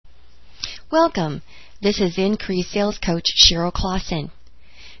Welcome. This is Increase Sales Coach Cheryl Clausen.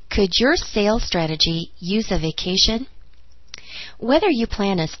 Could your sales strategy use a vacation? Whether you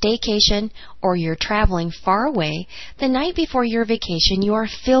plan a staycation or you're traveling far away, the night before your vacation you are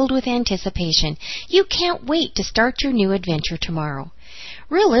filled with anticipation. You can't wait to start your new adventure tomorrow.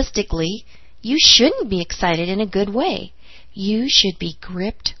 Realistically, you shouldn't be excited in a good way. You should be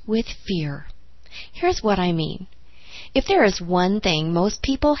gripped with fear. Here's what I mean. If there is one thing most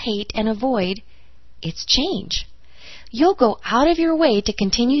people hate and avoid, it's change. You'll go out of your way to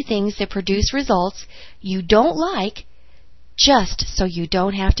continue things that produce results you don't like just so you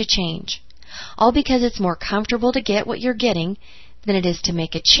don't have to change. All because it's more comfortable to get what you're getting than it is to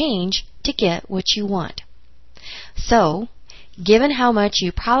make a change to get what you want. So, given how much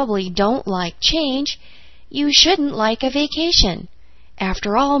you probably don't like change, you shouldn't like a vacation.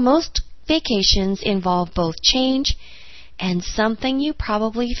 After all, most vacations involve both change and something you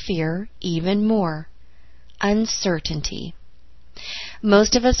probably fear even more: uncertainty.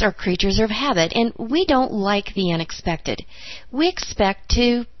 Most of us are creatures of habit, and we don't like the unexpected. We expect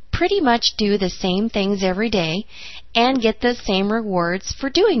to pretty much do the same things every day and get the same rewards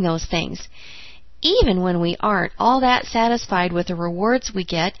for doing those things. Even when we aren't all that satisfied with the rewards we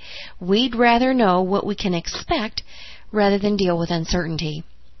get, we'd rather know what we can expect rather than deal with uncertainty.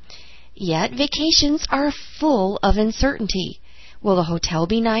 Yet vacations are full of uncertainty. Will the hotel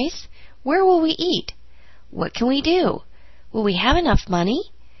be nice? Where will we eat? What can we do? Will we have enough money?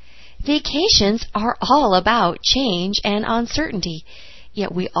 Vacations are all about change and uncertainty,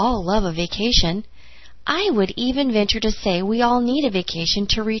 yet we all love a vacation. I would even venture to say we all need a vacation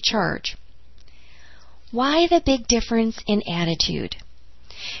to recharge. Why the big difference in attitude?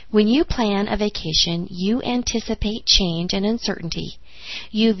 When you plan a vacation, you anticipate change and uncertainty.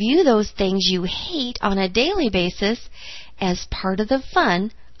 You view those things you hate on a daily basis as part of the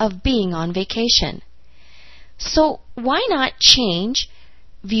fun of being on vacation. So why not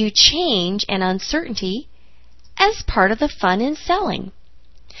view change and uncertainty as part of the fun in selling?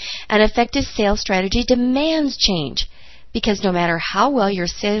 An effective sales strategy demands change, because no matter how well your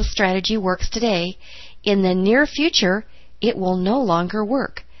sales strategy works today, in the near future, it will no longer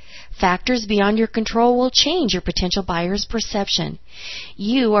work. Factors beyond your control will change your potential buyer's perception.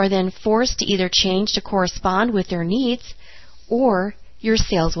 You are then forced to either change to correspond with their needs, or your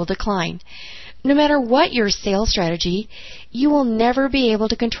sales will decline. No matter what your sales strategy, you will never be able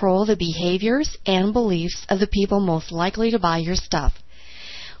to control the behaviors and beliefs of the people most likely to buy your stuff.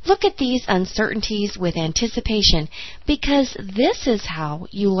 Look at these uncertainties with anticipation, because this is how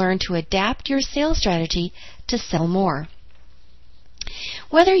you learn to adapt your sales strategy to sell more.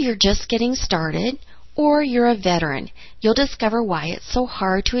 Whether you're just getting started or you're a veteran, you'll discover why it's so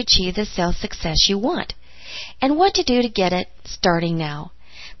hard to achieve the sales success you want and what to do to get it starting now.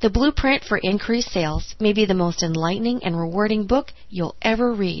 The Blueprint for Increased Sales may be the most enlightening and rewarding book you'll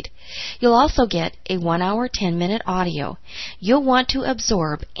ever read. You'll also get a 1-hour, 10-minute audio. You'll want to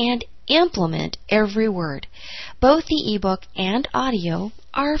absorb and implement every word. Both the ebook and audio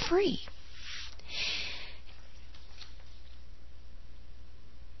are free.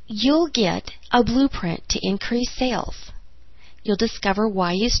 You'll get a blueprint to increase sales. You'll discover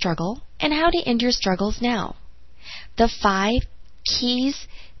why you struggle and how to end your struggles now. The 5 keys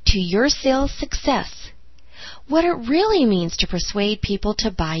to your sales success. What it really means to persuade people to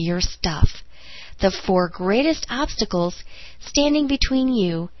buy your stuff. The 4 greatest obstacles standing between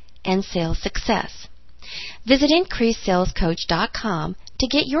you and sales success. Visit IncreaseSalesCoach.com to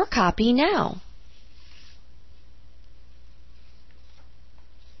get your copy now.